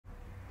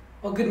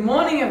Well, good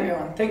morning,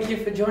 everyone. Thank you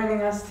for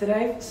joining us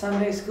today for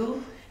Sunday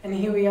School. And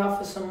here we are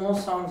for some more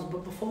songs.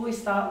 But before we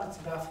start, let's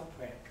bow for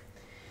prayer.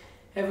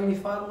 Heavenly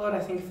Father, Lord, I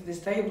thank you for this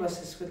day. Bless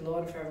this with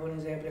Lord, for everyone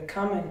who's able to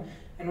come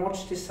and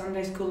watch this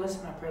Sunday School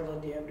lesson. I pray,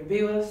 Lord, you're able to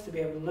be with us, to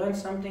be able to learn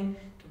something,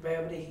 to be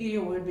able to hear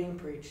your word being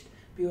preached.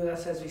 Be with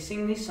us as we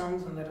sing these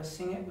songs, and let us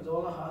sing it with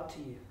all our heart to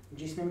you. In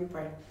Jesus' name we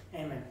pray.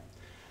 Amen.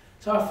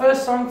 So our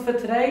first song for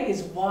today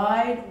is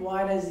Wide,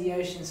 Wide as the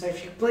Ocean. So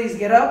if you please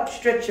get up,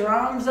 stretch your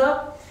arms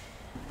up.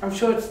 I'm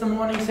sure it's the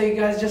morning, so you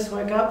guys just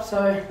woke up,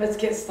 so let's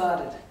get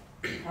started.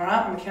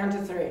 Alright, I'm going to count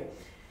to 3.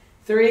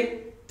 3,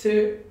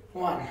 2,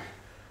 1.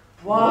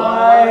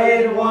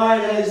 Wide,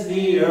 wide as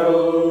the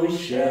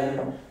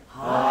ocean,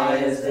 high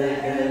as the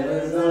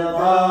heavens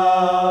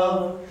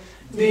above.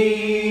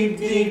 Deep,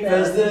 deep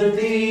as the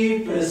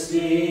deepest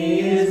sea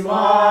is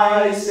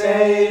my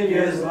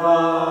Saviour's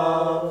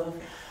love.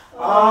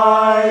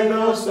 I,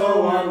 though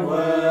so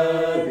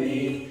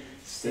unworthy,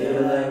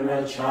 still am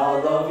a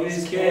child of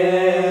His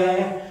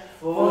care.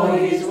 For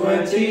His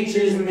word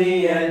teaches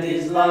me, and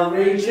His love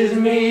reaches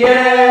me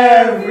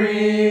everywhere.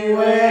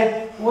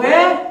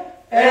 Where?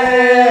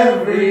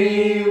 Everywhere.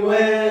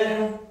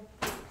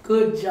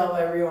 Good job,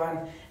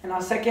 everyone. And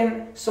our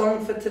second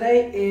song for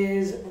today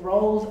is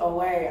Rolled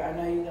Away. I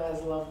know you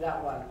guys love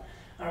that one.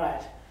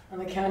 Alright, on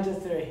the count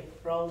of 3.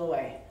 Rolled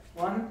Away.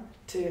 1,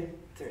 2,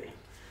 3.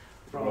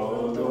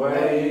 Rolled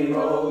away,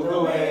 rolled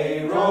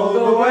away, rolled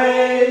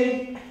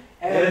away.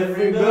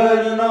 Every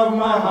burden of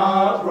my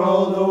heart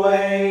rolled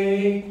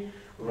away.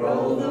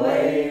 Rolled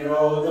away,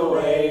 rolled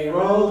away,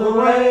 rolled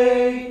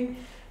away.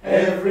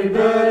 Every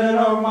burden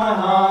of my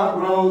heart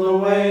rolled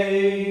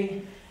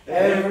away.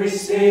 Every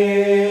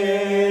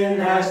sin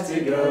has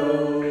to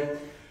go.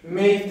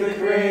 Meet the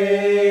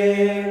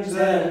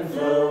crimson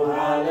flow.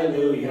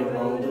 Hallelujah.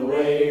 Rolled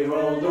away,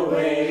 rolled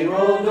away,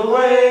 rolled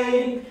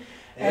away.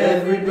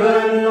 Every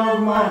burden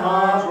of my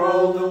heart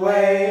rolled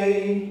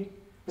away.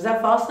 Was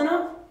that fast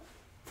enough?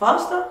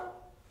 Faster?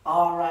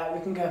 Alright, we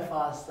can go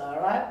faster,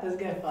 alright? Let's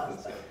go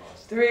faster.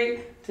 3,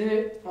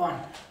 2, 1.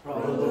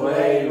 Rolled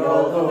away,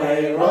 rolled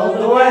away, rolled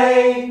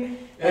away.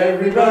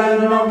 Every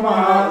burden of my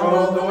heart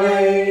rolled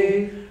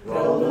away.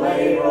 Rolled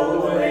away,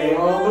 rolled away,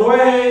 rolled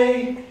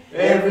away.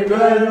 Every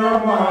burden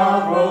of my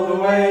heart rolled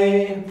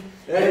away.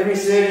 Every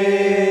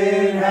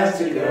sin has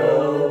to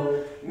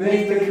go.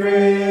 Make the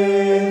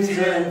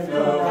crimson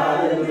flow.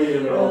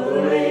 Hallelujah. Rolled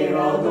away,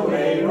 rolled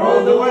away,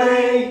 rolled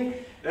away.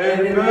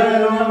 Every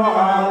burden of my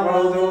heart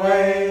rolled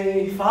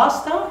away.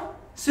 Faster?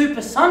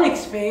 Supersonic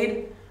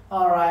speed?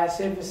 Alright,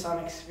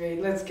 supersonic speed.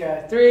 Let's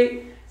go.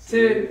 3,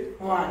 2,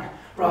 1.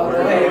 Roll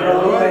away,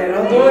 roll away,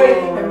 roll away.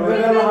 Every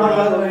burden of my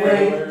heart roll away.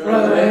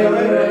 Roll away,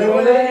 roll away, roll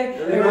away.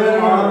 Every burden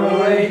of my heart roll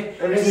away.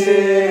 Every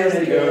sin has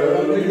to go.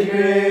 With the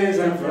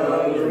crimson flow.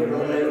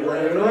 Roll away, roll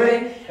away, roll away.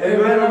 Every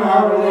burden of my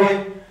heart roll away.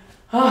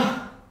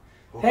 Ah,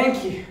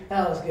 thank you.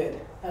 That was good.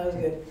 That was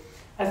good.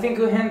 I think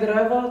we'll hand it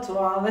over to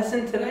our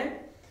lesson today.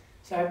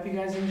 So I hope you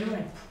guys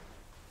enjoy.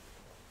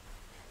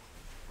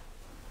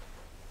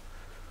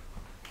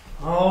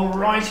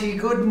 Alrighty,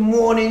 good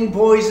morning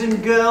boys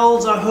and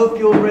girls. I hope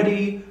you're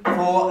ready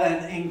for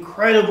an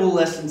incredible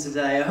lesson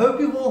today. I hope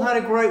you've all had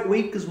a great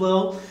week as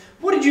well.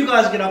 What did you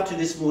guys get up to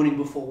this morning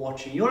before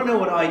watching? You want to know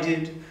what I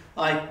did?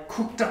 I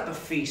cooked up a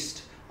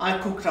feast. I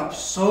cooked up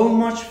so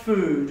much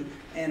food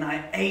and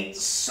I ate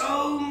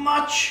so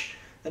much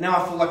that now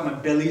I feel like my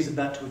belly is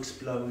about to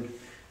explode.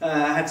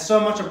 I had so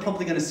much I'm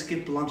probably going to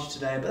skip lunch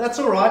today, but that's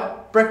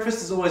alright.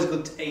 Breakfast is always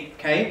good to eat,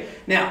 okay?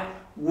 Now,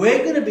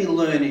 we're going to be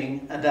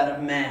learning about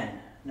a man.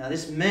 Now,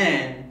 this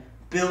man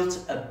built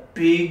a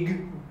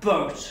big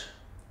boat.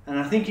 And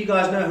I think you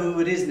guys know who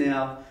it is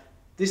now.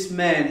 This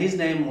man, his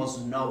name was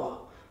Noah.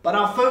 But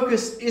our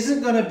focus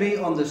isn't going to be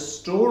on the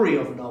story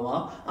of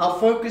Noah. Our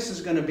focus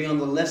is going to be on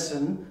the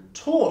lesson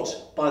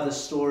taught by the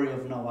story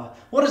of Noah.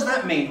 What does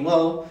that mean?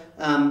 Well,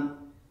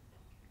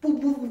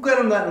 we'll get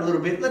on that in a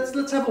little bit.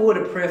 Let's have a word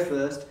of prayer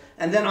first,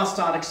 and then I'll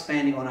start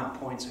expanding on our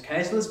points,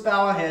 okay? So let's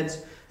bow our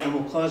heads and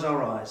we'll close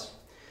our eyes.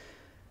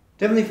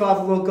 Heavenly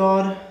Father, Lord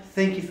God,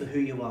 thank you for who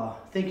you are.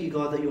 Thank you,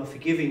 God, that you are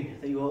forgiving,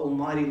 that you are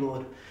almighty,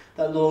 Lord.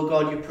 That, Lord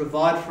God, you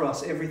provide for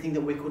us everything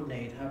that we could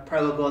need. I pray,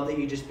 Lord God, that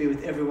you just be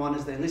with everyone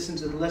as they listen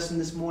to the lesson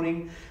this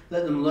morning.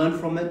 Let them learn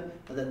from it,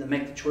 and let them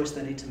make the choice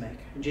they need to make.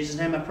 In Jesus'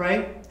 name I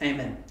pray,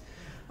 amen.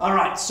 All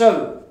right,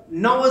 so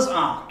Noah's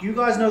Ark. You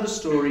guys know the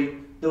story.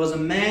 There was a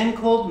man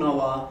called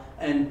Noah,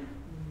 and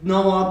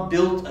Noah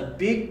built a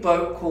big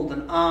boat called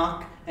an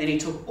ark, and he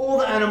took all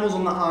the animals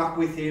on the ark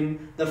with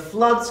him. The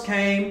floods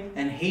came,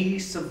 and he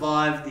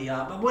survived the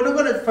ark. But we're not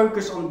going to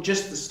focus on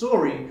just the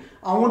story.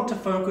 I want to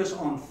focus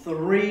on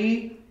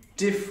 3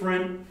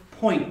 different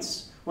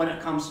points when it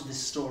comes to this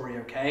story,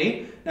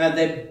 okay? Now,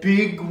 they're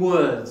big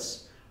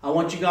words. I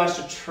want you guys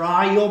to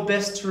try your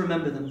best to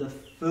remember them. The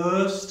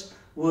first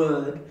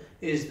word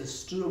is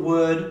the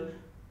word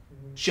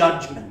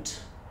judgment.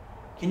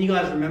 Can you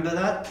guys remember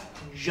that?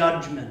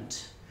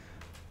 Judgment.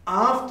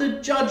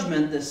 After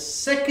judgment, the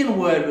second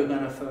word we're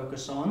going to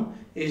focus on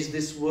is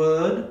this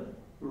word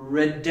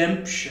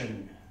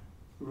redemption.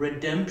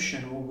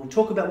 redemption. We'll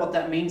talk about what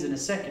that means in a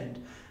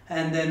second.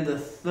 And then the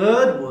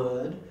third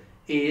word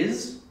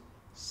is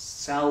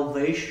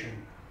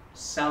salvation.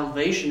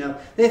 Salvation. Now,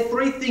 there are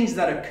three things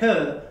that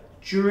occur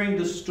during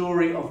the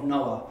story of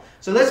Noah.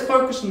 So let's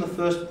focus on the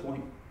first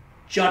point,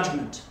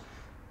 judgment.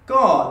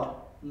 God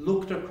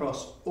looked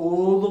across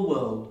all the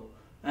world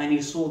and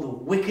he saw the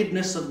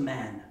wickedness of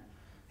man.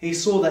 He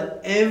saw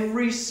that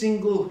every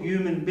single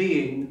human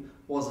being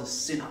was a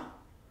sinner,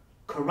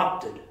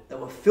 corrupted, they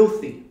were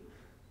filthy.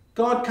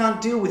 God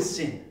can't deal with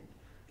sin.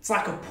 It's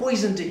like a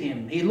poison to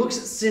him. He looks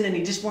at sin and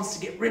he just wants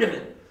to get rid of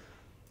it.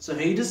 So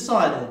he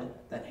decided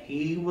that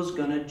he was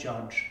going to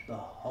judge the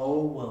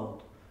whole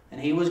world and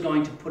he was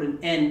going to put an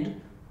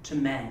end to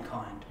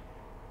mankind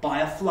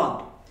by a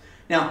flood.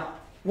 Now,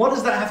 what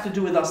does that have to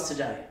do with us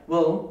today?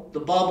 Well, the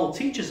Bible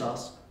teaches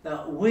us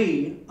that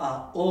we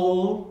are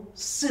all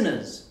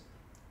sinners.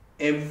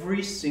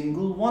 Every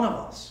single one of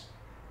us.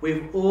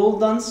 We've all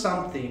done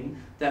something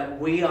that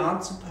we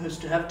aren't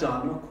supposed to have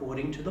done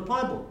according to the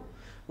Bible.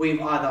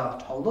 We've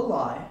either told a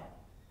lie,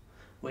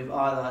 we've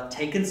either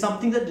taken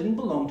something that didn't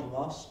belong to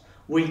us,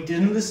 we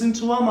didn't listen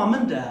to our mum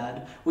and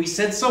dad, we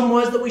said some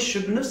words that we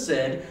shouldn't have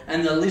said,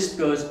 and the list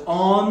goes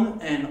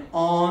on and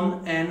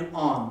on and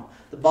on.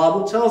 The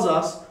Bible tells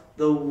us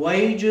the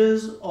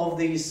wages of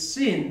these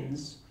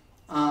sins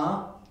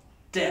are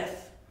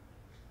death.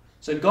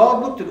 So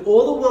God looked at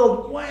all the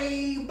world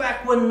way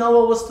back when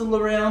Noah was still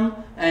around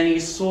and he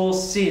saw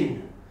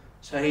sin.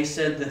 So he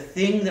said the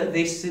thing that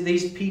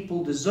these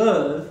people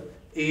deserve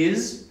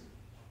is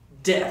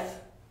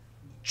death,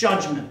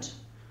 judgment.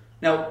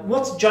 Now,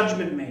 what's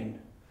judgment mean?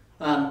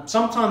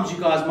 Sometimes you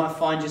guys might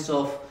find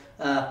yourself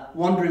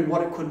wondering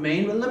what it could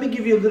mean, but let me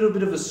give you a little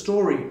bit of a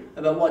story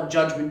about what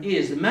judgment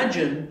is.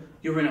 Imagine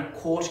you're in a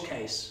court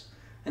case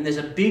and there's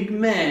a big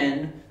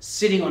man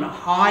sitting on a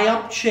high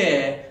up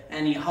chair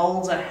and he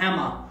holds a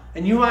hammer.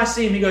 And you might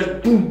see him, he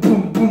goes boom,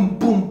 boom, boom,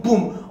 boom,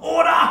 boom.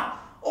 Order!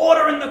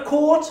 Order in the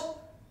court!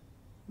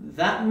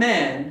 That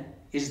man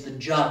is the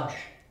judge.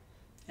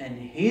 And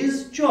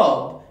his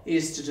job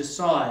is to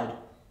decide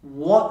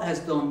what has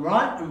gone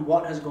right and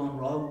what has gone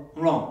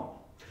wrong.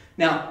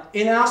 Now,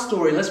 in our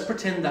story, let's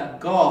pretend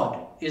that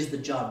God is the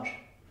judge.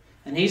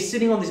 And he's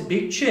sitting on this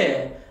big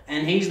chair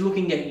and he's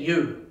looking at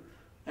you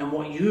and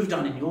what you've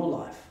done in your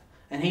life.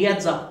 And he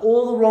adds up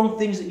all the wrong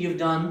things that you've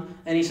done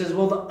and he says,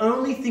 well, the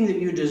only thing that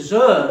you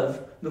deserve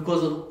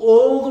because of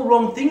all the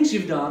wrong things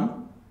you've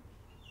done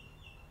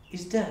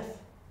is death.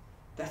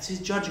 That's his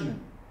judgment.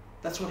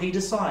 That's what he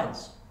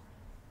decides.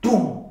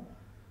 Boom!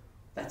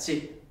 That's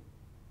it.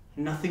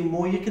 Nothing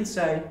more you can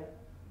say.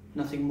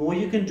 Nothing more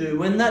you can do.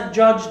 When that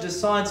judge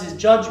decides his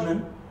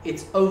judgment,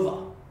 it's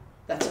over.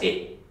 That's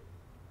it.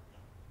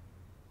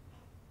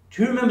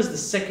 Who remembers the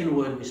second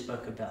word we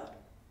spoke about?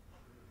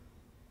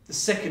 The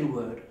second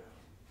word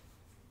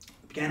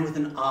began with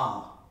an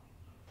R.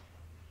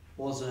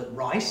 Was it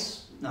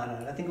rice? No,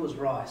 I think it was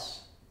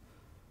rice.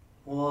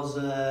 Was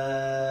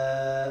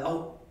it...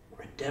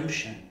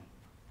 redemption.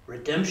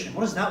 Redemption.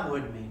 What does that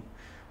word mean?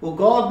 Well,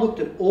 God looked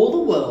at all the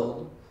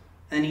world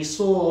and he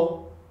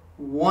saw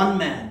one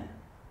man.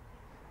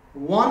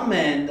 One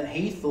man that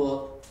he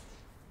thought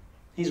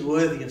he's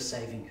worthy of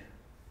saving.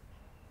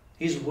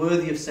 He's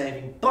worthy of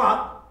saving.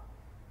 But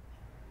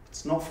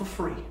it's not for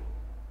free.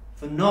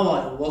 For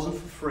Noah, it wasn't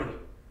for free.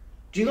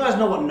 Do you guys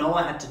know what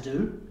Noah had to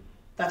do?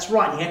 That's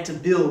right, he had to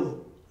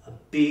build a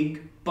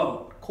big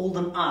boat called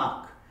an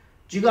ark.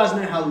 Do you guys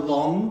know how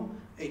long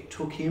it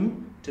took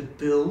him to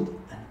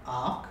build an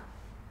ark?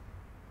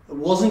 It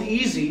wasn't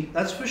easy,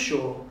 that's for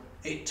sure.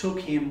 It took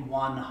him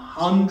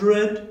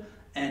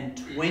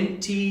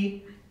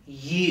 120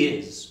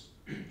 years.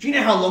 Do you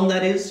know how long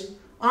that is?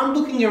 I'm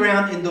looking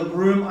around in the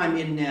room I'm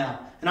in now,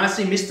 and I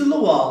see Mr.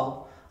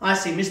 Lawal, I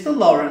see Mr.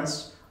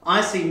 Lawrence,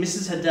 I see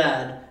Mrs.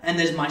 Haddad, and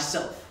there's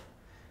myself.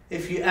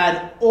 If you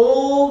add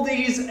all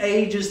these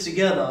ages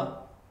together,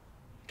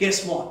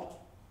 guess what?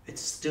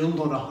 It's still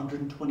not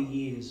 120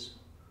 years.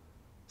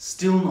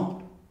 Still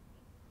not.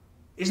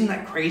 Isn't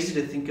that crazy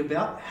to think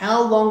about?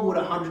 How long would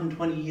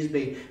 120 years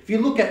be? If you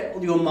look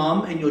at your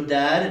mum and your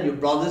dad and your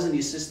brothers and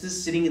your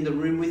sisters sitting in the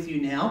room with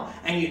you now,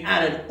 and you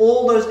added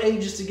all those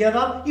ages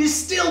together, you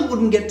still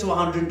wouldn't get to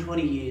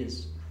 120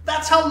 years.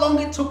 That's how long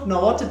it took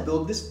Noah to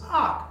build this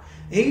ark.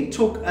 He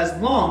took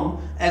as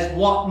long as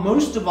what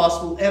most of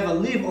us will ever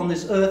live on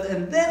this earth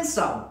and then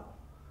some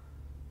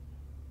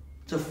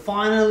to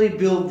finally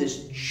build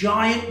this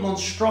giant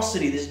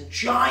monstrosity, this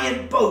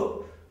giant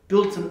boat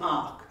built an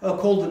ark,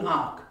 called an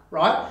ark,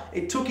 right?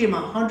 It took him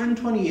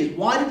 120 years.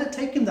 Why did it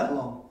take him that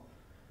long?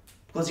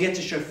 Because he had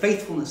to show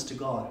faithfulness to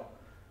God.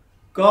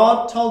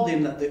 God told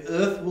him that the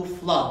earth will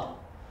flood.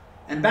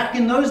 And back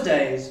in those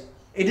days,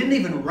 it didn't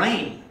even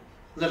rain,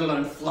 let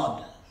alone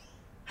flood.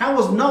 How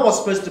was Noah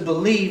supposed to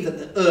believe that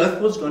the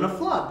earth was going to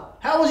flood?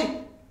 How was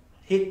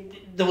he?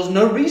 There was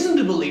no reason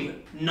to believe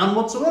it. None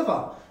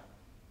whatsoever.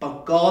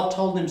 But God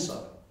told him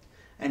so.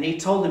 And he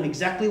told him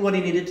exactly what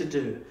he needed to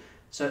do.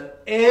 So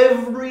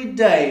every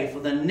day for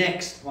the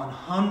next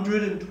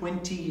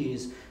 120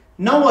 years,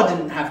 Noah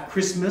didn't have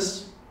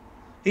Christmas.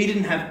 He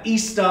didn't have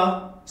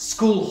Easter,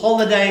 school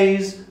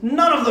holidays,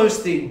 none of those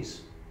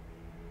things.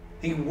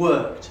 He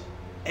worked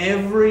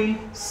every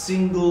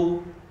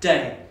single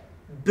day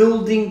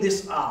building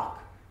this ark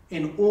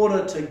in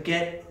order to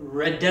get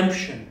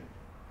redemption.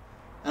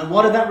 And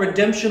what did that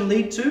redemption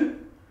lead to?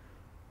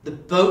 The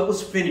boat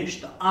was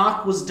finished. The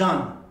ark was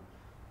done.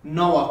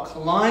 Noah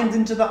climbed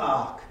into the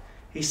ark.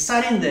 He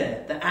sat in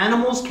there. The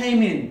animals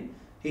came in.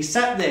 He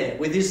sat there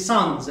with his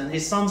sons and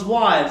his sons'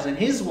 wives and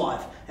his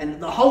wife.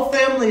 And the whole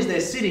family is there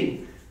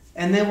sitting.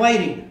 And they're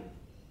waiting.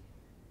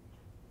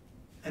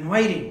 And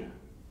waiting.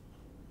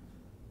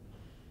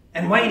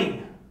 And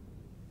waiting.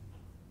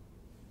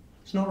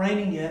 It's not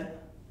raining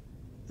yet.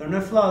 There are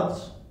no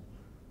floods.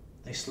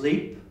 They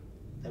sleep.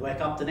 They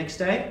wake up the next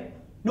day.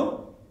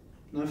 Nope.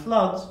 No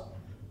floods.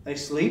 They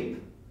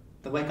sleep.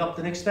 They wake up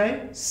the next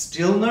day.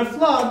 Still no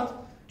flood.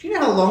 Do you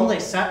know how long they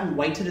sat and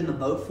waited in the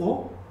boat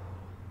for?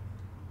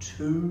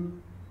 2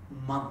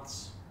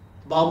 months.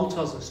 The Bible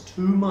tells us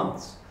 2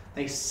 months.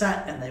 They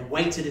sat and they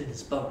waited in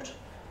this boat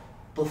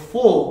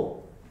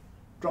before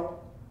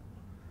drop,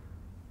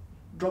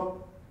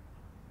 drop,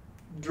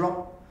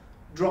 drop,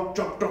 drop,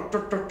 drop, drop,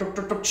 drop, drop, drop,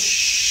 drop, drop.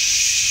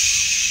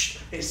 Shh.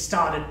 It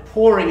started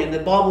pouring, and the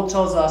Bible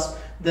tells us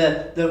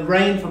the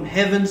rain from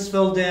heavens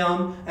fell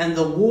down, and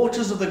the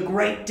waters of the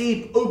great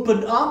deep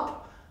opened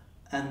up,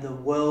 and the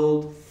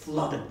world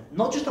flooded.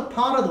 Not just a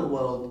part of the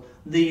world,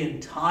 the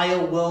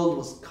entire world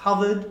was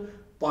covered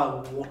by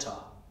water.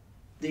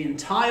 The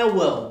entire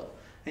world.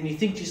 And you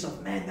think to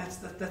yourself, man,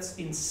 that's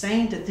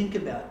insane to think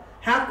about.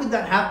 How could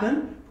that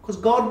happen? Because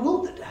God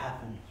willed it to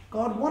happen.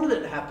 God wanted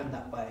it to happen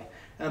that way.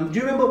 Do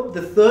you remember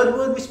the third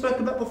word we spoke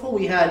about before?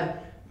 We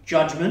had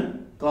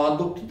judgment.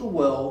 God looked at the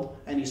world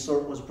and he saw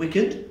it was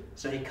wicked,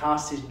 so he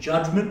cast his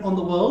judgment on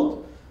the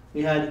world.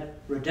 We had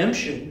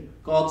redemption.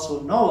 God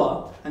saw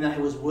Noah and that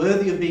he was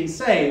worthy of being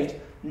saved.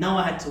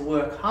 Noah had to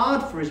work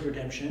hard for his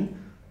redemption.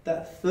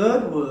 That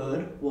third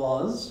word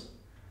was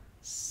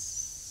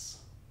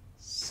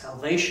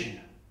salvation.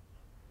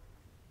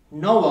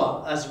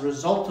 Noah, as a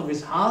result of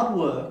his hard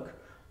work,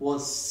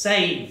 was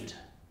saved.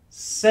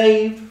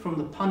 Saved from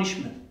the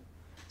punishment.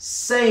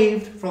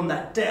 Saved from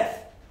that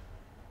death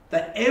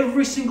that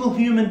every single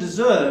human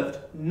deserved.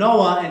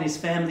 Noah and his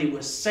family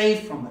were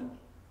saved from it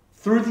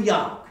through the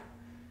ark.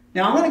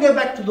 Now I'm going to go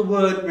back to the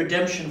word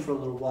redemption for a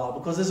little while,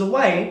 because there's a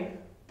way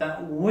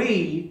that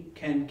we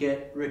can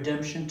get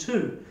redemption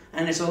too.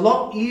 And it's a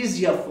lot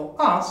easier for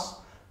us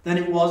than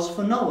it was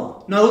for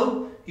Noah.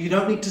 No, you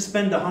don't need to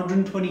spend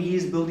 120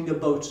 years building a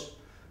boat.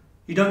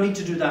 You don't need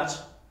to do that.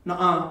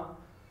 Nuh-uh.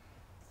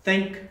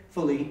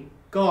 Thankfully,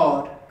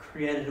 God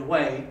created a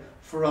way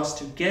for us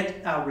to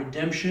get our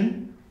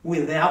redemption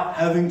without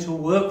having to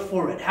work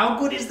for it. How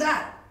good is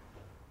that?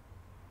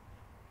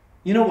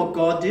 You know what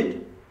God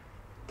did?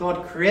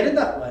 God created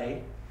that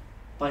way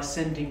by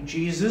sending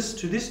Jesus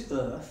to this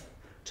earth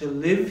to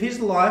live his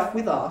life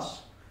with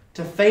us,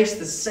 to face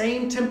the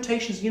same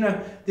temptations. You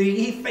know,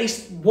 he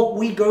faced what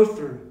we go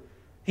through.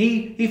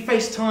 He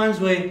faced times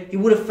where he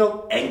would have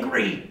felt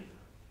angry,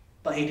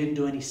 but he didn't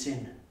do any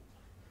sin.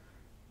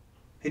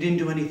 He didn't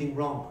do anything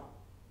wrong.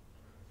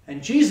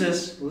 And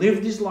Jesus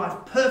lived his life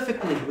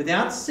perfectly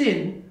without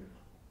sin,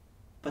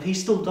 but he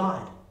still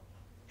died.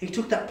 He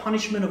took that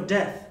punishment of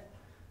death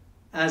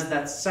as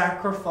that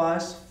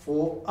sacrifice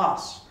for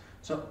us.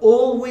 So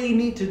all we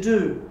need to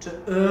do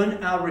to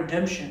earn our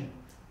redemption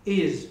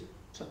is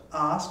to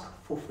ask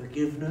for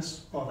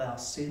forgiveness of our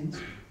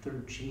sins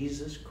through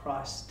Jesus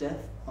Christ's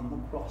death on the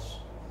cross.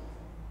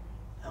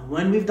 And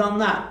when we've done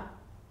that,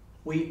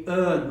 we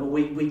earn, or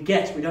we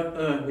don't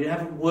earn, we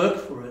haven't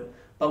worked for it,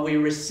 but we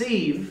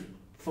receive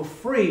for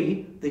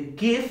free the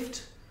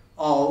gift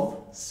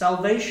of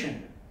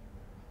salvation.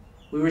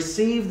 We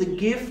receive the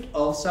gift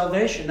of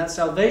salvation. That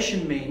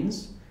salvation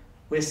means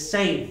we're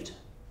saved.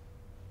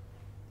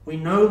 We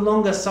no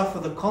longer suffer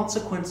the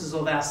consequences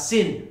of our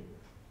sin.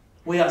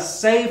 We are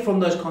saved from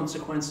those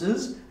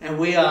consequences, and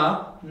we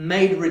are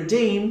made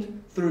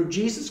redeemed through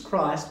Jesus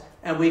Christ,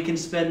 and we can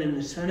spend an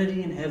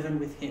eternity in heaven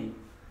with him.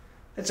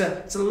 It's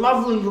a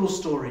lovely little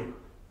story.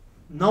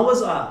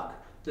 Noah's Ark,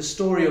 the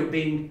story of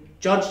being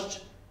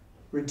judged,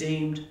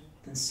 redeemed,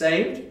 and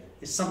saved,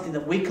 is something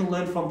that we can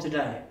learn from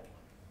today.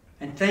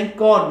 And thank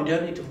God we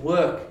don't need to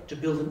work to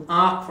build an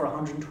ark for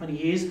 120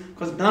 years,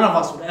 because none of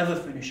us would ever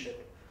finish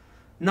it.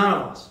 None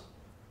of us.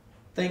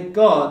 Thank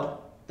God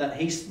that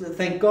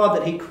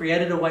he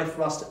created a way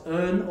for us to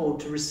earn or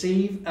to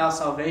receive our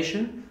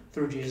salvation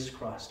through Jesus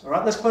Christ. All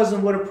right, let's close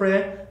in a word of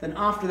prayer. Then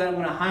after that, I'm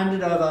going to hand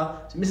it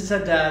over to Mrs.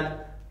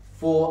 Haddad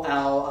for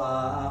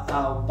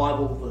our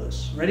Bible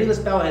verse. Ready? Let's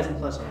bow our heads and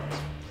close our eyes.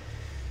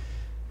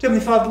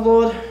 Heavenly Father,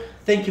 Lord,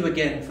 thank you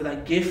again for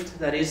that gift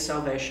that is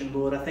salvation,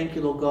 Lord. I thank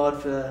you, Lord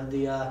God, for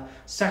the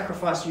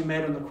sacrifice you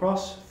made on the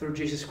cross through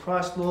Jesus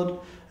Christ, Lord,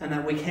 and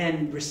that we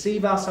can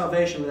receive our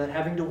salvation without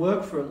having to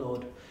work for it,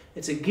 Lord.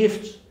 It's a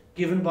gift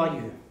given by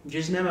you. In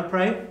Jesus' name I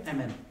pray,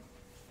 amen.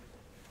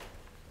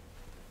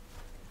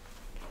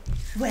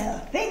 Well,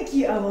 thank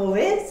you,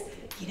 Alois.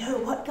 You know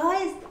what,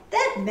 guys?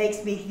 That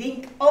makes me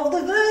think of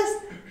the verse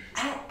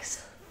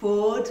Acts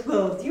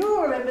 4:12. Do you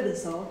all remember the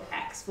song,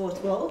 Acts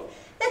 4:12?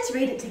 Let's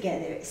read it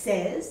together. It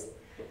says,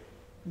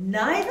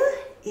 "Neither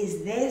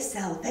is there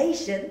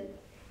salvation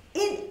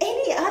in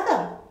any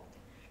other,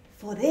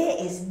 for there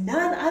is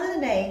none other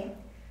name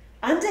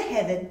under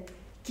heaven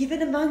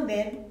given among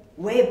men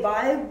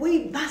whereby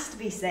we must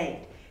be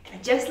saved."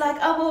 And just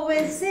like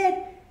Abba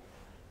said,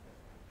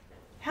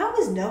 how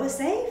was Noah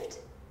saved?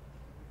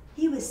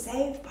 He was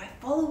saved by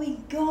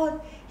following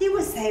God. He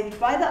was saved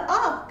by the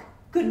ark.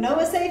 Could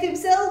Noah save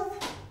himself?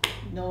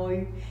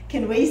 No.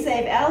 Can we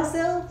save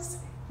ourselves?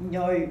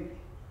 No.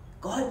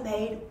 God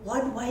made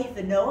one way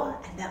for Noah,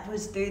 and that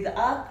was through the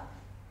ark.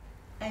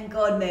 And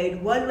God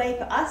made one way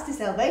for us to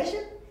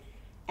salvation,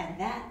 and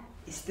that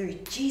is through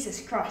Jesus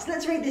Christ.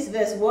 Let's read this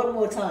verse one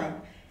more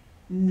time.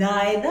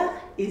 "Neither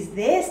is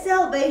there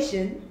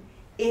salvation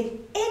in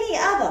any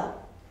other,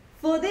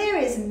 for there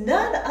is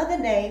none other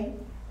name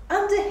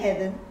under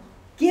heaven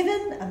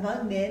given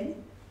among men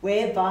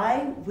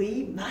whereby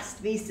we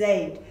must be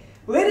saved."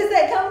 Where does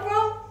that come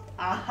from?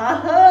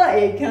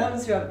 It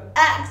comes from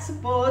Acts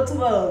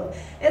 4:12.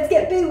 Let's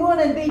get B1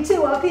 and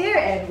B2 up here,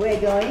 and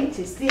we're going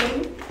to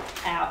sing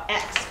our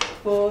Acts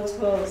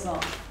 4:12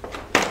 song.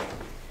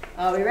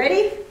 Are we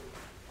ready?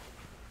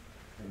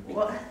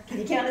 What? Can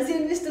you count us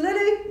in, Mr.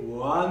 Lulu?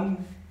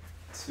 1,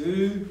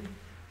 2,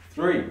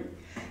 3.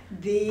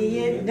 Be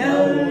it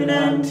known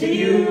unto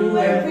you,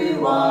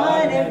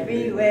 everyone,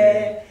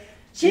 everywhere,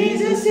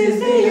 Jesus is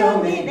the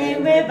only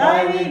name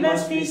whereby we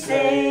must be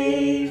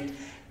saved.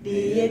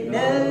 Be it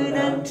known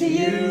unto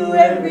you,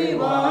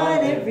 everyone,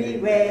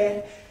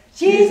 everywhere,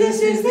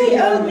 Jesus is the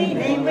only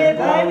name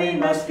whereby we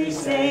must be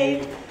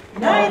saved.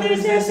 Neither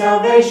is there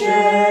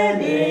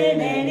salvation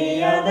in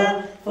any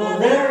other, for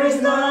there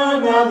is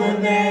none other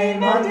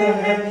name under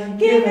heaven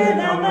given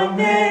among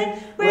men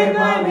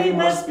whereby we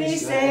must be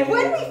saved.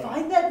 Where do we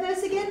find that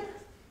verse again?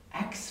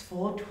 Acts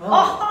 4:12.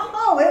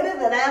 Oh,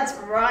 whatever, that's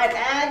right,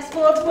 Acts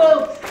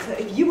 4:12. So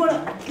if you want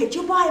to get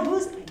your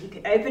Bibles, you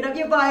can open up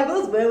your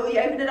Bibles. Where will you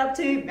open it up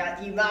to?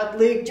 Matthew, Mark,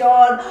 Luke,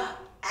 John,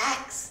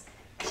 Acts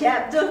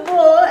chapter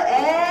 4,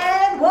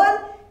 and 1,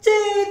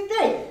 2,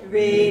 3.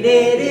 Read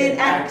it in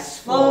Acts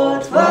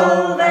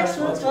 4:12, Acts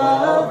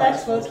 4:12,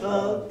 Acts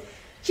 4:12.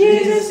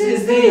 Jesus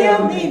is the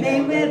only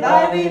name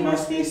whereby we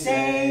must be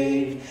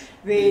saved.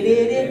 Read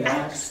it in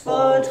Acts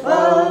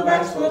 4:12,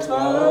 Acts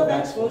 4:12,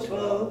 Acts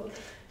 4:12.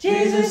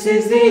 Jesus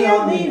is the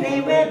only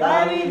name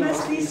whereby we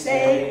must be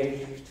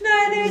saved.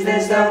 Neither is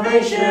there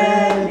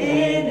salvation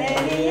in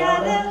any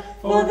other,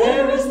 for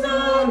there is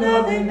none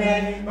other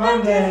name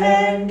under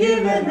heaven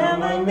given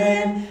among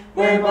men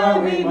whereby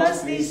we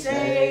must be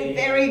saved.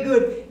 Very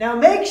good. Now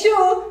make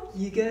sure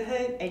you go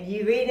home and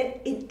you read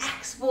it in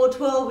Acts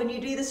 4:12 when you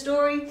do the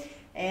story.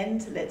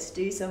 And let's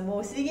do some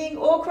more singing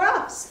or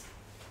crafts.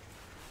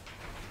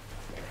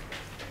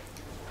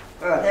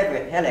 Well,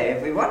 hello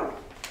everyone.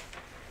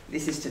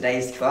 This is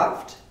today's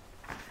craft,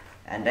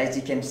 and as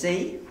you can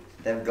see,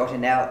 they've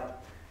gotten out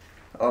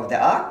of the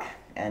ark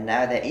and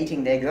now they're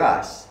eating their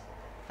grass.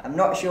 I'm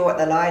not sure what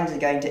the lions are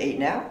going to eat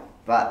now,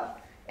 but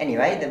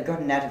anyway, they've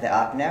gotten out of the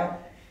ark now,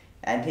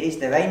 and here's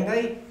the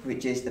rainbow,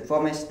 which is the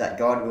promise that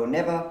God will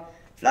never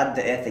flood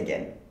the earth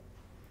again.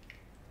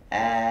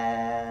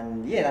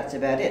 And yeah, that's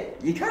about it.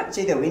 You can't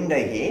see the window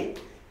here,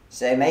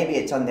 so maybe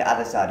it's on the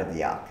other side of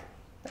the ark.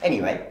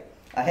 Anyway,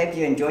 I hope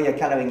you enjoy your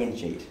colouring in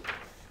sheet.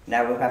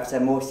 Now we'll have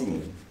some more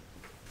singing.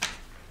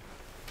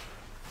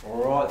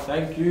 Alright,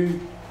 thank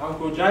you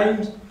Uncle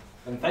James,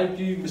 and thank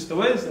you Mr.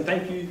 Wes, and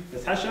thank you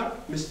Natasha,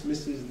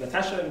 Mrs.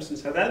 Natasha and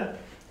Mrs. Haddad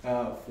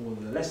for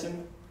the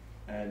lesson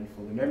and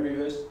for the memory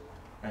verse.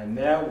 And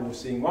now we'll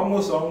sing one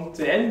more song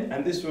to end,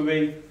 and this will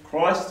be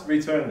Christ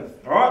Returneth.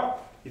 Alright,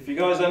 if you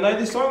guys don't know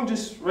this song,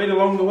 just read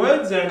along the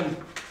words and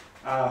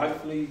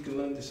hopefully you can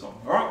learn this song.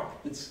 Alright,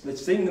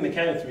 let's sing in the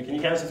count of 3. Can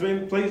you count to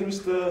 3 please,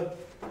 Mr.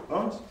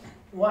 Lawrence?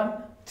 1,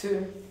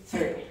 2,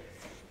 3.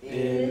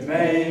 It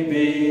may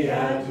be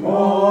at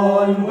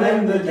morn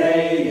when the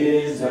day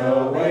is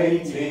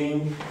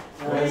awaiting,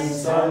 when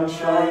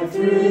sunshine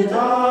through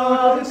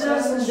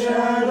darkness and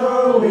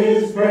shadow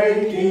is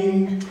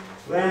breaking,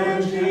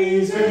 then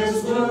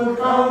Jesus will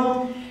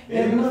come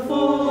in the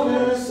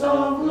fullness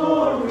of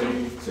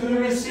glory to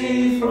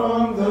receive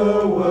from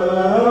the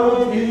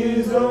world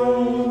his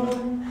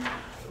own.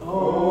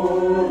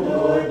 Oh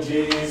Lord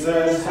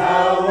Jesus,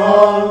 how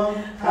long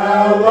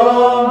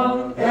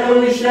ere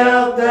we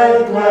shout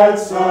that glad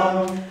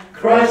song,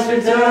 Christ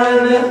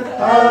returneth,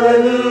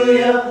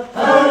 hallelujah,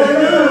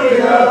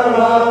 hallelujah,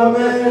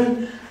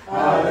 amen,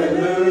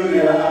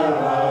 hallelujah,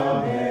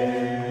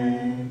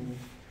 amen.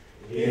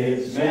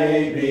 It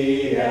may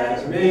be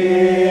at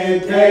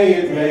midday,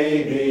 it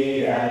may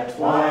be at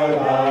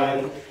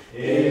twilight,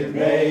 it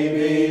may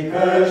be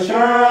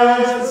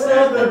perchance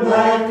that the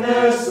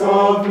blackness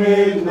of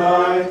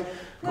midnight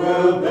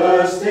will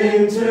burst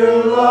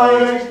into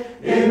light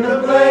in the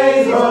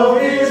blaze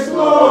of his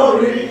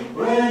glory,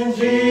 when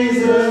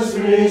Jesus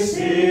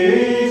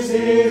receives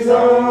his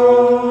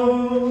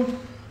own.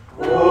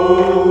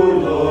 Oh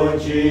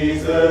Lord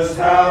Jesus,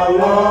 how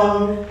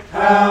long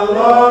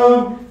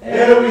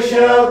ere we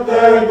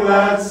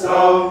glad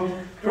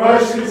song.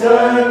 Christ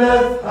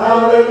returneth,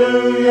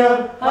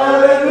 hallelujah,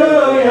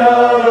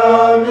 hallelujah,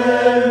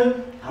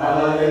 amen.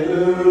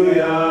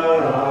 Hallelujah,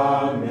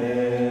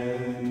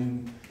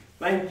 amen.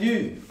 Thank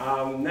you.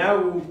 Now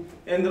we'll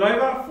end it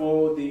over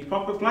for the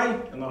proper play,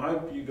 and I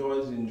hope you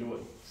guys enjoy.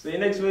 See you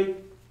next week.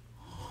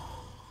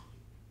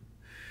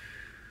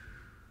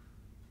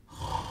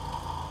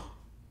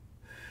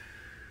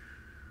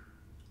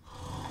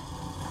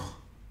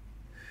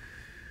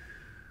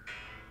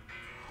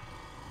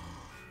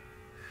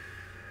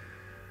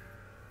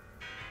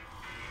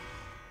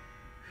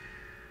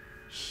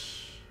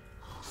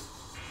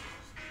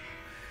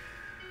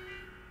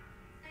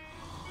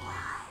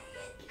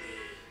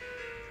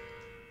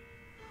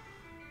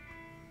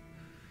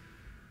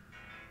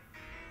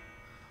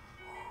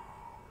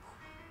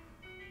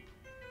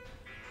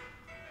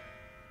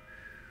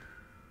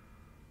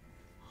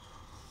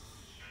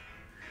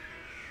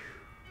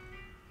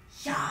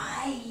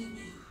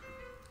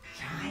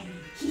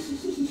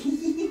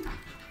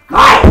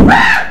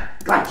 Hi!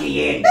 Got you,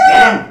 you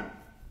villain!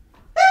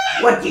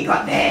 What you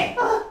got there?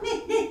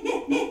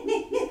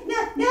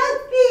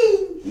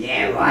 Nothing.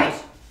 Yeah,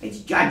 right. It's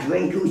Judge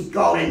Wrinkle's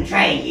golden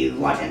train, you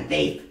rotten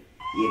thief.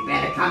 You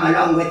better come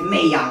along with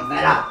me, young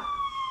fella.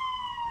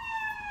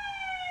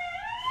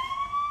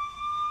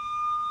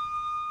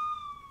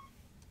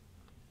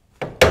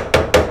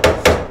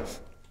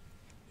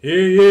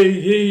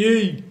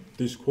 Ye.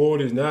 This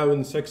court is now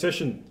in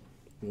succession.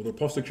 Will the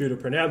prosecutor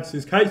pronounce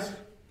his case?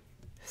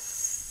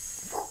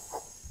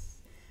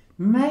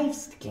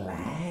 Most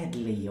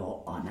gladly,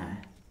 Your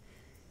Honour.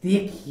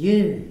 The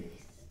accused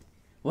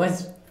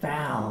was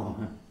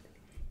found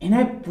in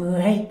a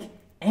break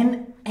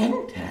and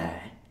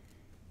enter.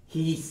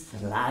 He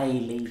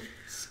slyly,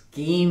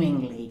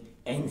 schemingly,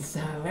 and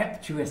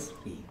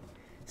surreptitiously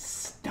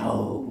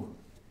stole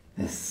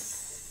the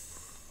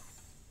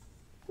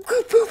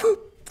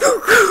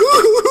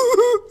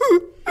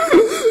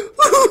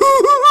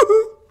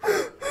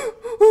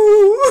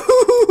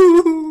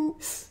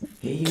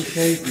He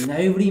shows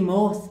no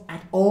remorse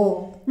at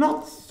all,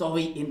 not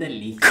sorry in the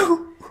least,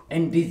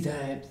 and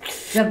deserves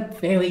the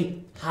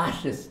very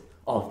harshest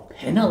of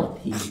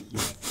penalties.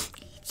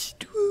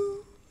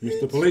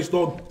 Mr. Police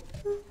Dog,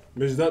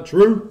 is that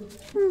true?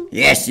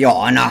 Yes, Your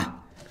Honour.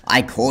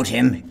 I caught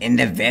him in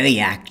the very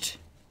act.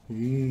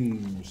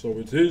 So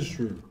it is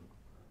true.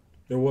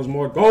 It was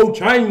my gold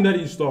chain that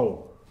he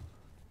stole.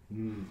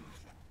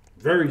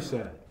 Very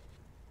sad.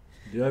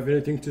 Do you have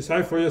anything to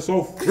say for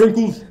yourself,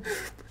 Wrinkles?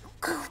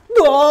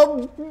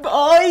 I'm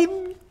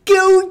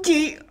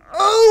guilty.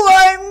 Oh,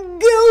 I'm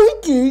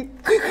guilty.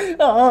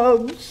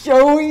 I'm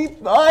sorry.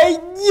 I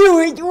knew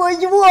it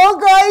was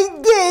wrong.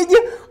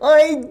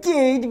 I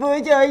did,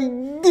 but I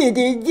did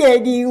it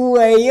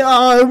anyway.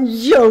 I'm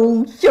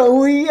so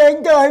sorry,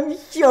 and I'm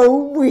so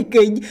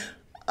wicked.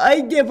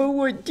 I never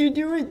want to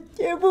do it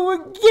ever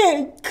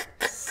again.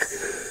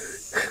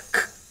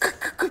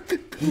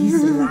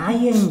 He's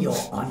lying, Your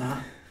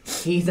Honour.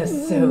 He's a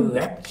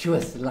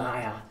surreptitious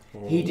liar.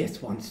 He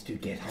just wants to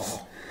get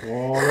off.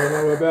 Oh, I don't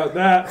know about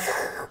that.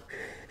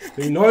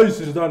 He knows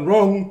he's done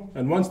wrong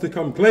and wants to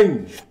come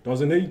clean,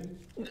 doesn't he?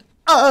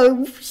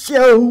 I'm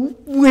so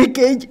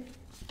wicked,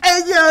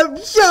 and I'm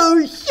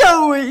so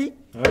sorry.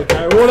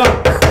 Okay, order!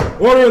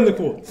 Order in the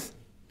court.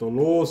 The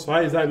law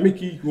says that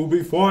Mickey will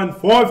be fined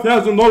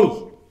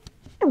 $5,000.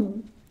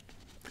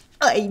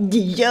 I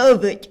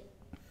deserve it.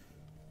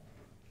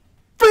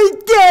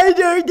 But Dad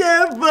don't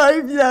have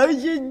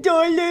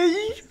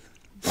 $5,000.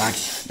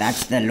 But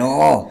that's the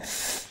law.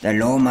 The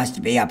law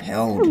must be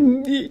upheld,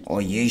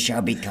 or you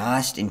shall be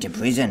cast into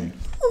prison.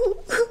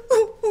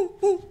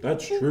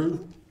 That's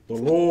true. The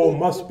law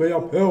must be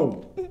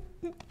upheld.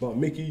 But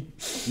Mickey,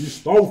 you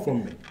stole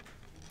from me,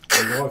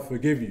 and I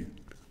forgive you.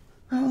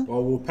 I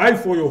will pay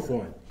for your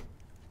fine.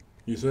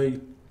 You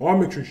see,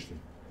 I'm a Christian,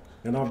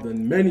 and I've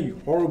done many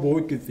horrible,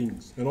 wicked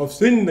things, and I've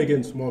sinned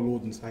against my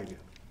Lord and Saviour.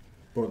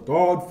 But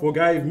God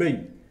forgave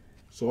me,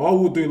 so I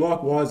will do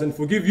likewise and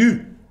forgive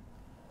you.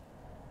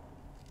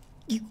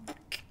 You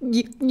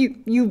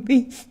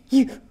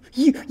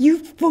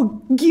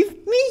forgive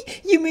me?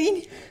 You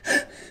mean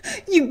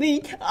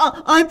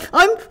I'm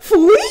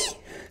free?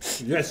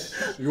 Yes,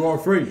 you are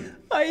free.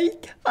 I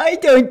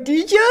don't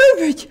deserve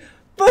it,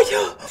 but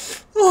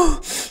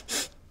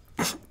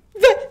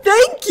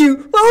thank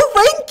you. Oh,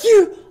 thank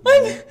you.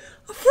 I'm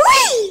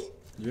free.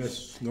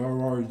 Yes, no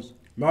worries.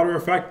 Matter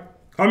of fact,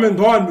 come and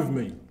dine with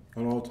me,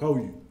 and I'll tell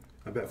you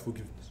about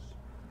forgiveness.